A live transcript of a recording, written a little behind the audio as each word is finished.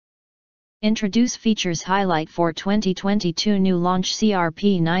Introduce features highlight for 2022 new launch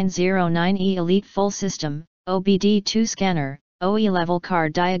CRP909E Elite Full System, OBD2 Scanner, OE Level Car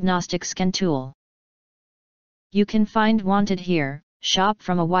Diagnostic Scan Tool. You can find wanted here. Shop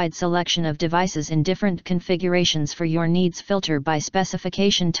from a wide selection of devices in different configurations for your needs, filter by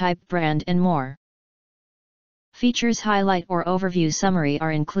specification type, brand and more. Features highlight or overview summary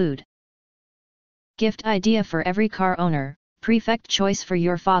are include. Gift idea for every car owner, perfect choice for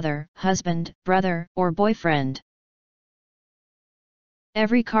your father, husband, brother, or boyfriend.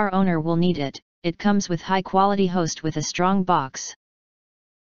 Every car owner will need it. It comes with high quality host with a strong box.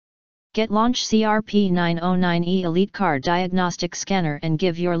 Get launch CRP909E Elite Car Diagnostic Scanner and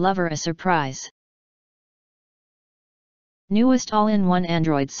give your lover a surprise. Newest all-in-one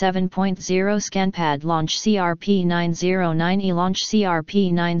Android 7.0 ScanPad launch CRP909E. Launch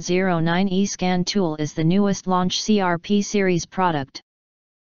CRP909E Scan Tool is the newest launch CRP series product.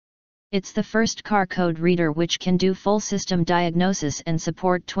 It's the first car code reader which can do full system diagnosis and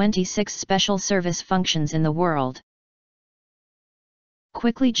support 26 special service functions in the world.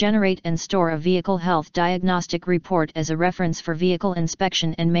 Quickly generate and store a vehicle health diagnostic report as a reference for vehicle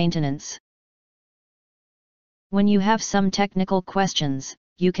inspection and maintenance. When you have some technical questions,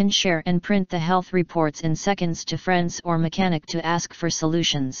 you can share and print the health reports in seconds to friends or mechanic to ask for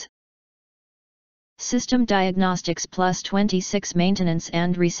solutions. System Diagnostics plus 26 maintenance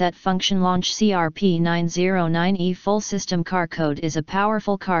and reset function. Launch CRP909E Full System Car Code is a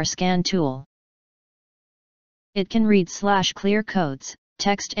powerful car scan tool. It can read/clear codes,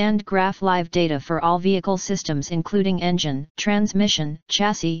 text and graph live data for all vehicle systems including engine, transmission,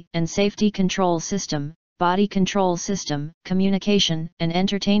 chassis and safety control system, body control system, communication and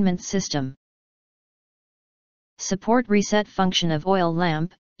entertainment system. Support reset function of oil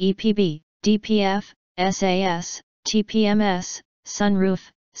lamp, EPB, DPF, SAS, TPMS, sunroof,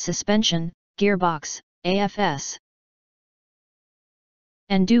 suspension, gearbox, AFS.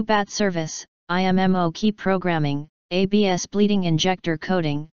 And do BAT service, IMMO key programming, ABS bleeding injector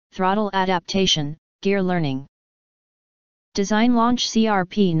coding, throttle adaptation, gear learning. Design launch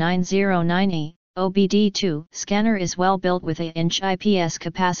CRP909E, OBD2 scanner is well built with a 1-inch IPS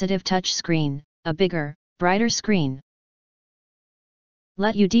capacitive touch screen, a bigger, brighter screen.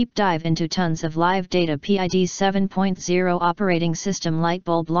 Let you deep dive into tons of live data. PID 7.0 operating system, light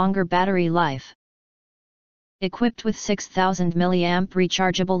bulb, longer battery life. Equipped with 6000 mAh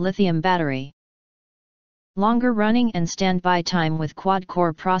rechargeable lithium battery. Longer running and standby time with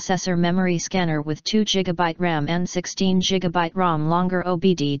quad-core processor. Memory scanner with 2 GB RAM and 16 GB ROM. Longer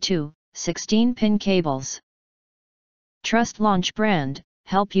OBD2, 16-pin cables. Trust launch brand,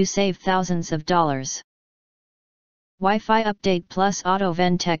 help you save thousands of dollars. Wi-Fi update plus Auto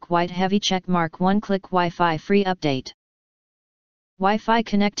Ventec white heavy checkmark, one-click Wi-Fi free update. Wi-Fi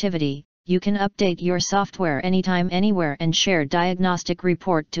connectivity, you can update your software anytime anywhere and share diagnostic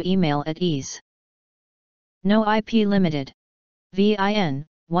report to email at ease. No IP limited. VIN,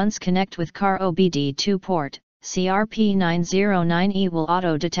 once connect with car OBD2 port, CRP909E will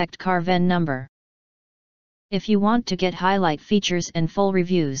auto-detect car VIN number. If you want to get highlight features and full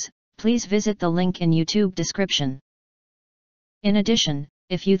reviews, please visit the link in YouTube description. In addition,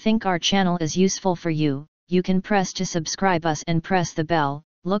 if you think our channel is useful for you, you can press to subscribe us and press the bell,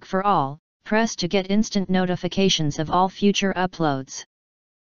 look for all, press to get instant notifications of all future uploads.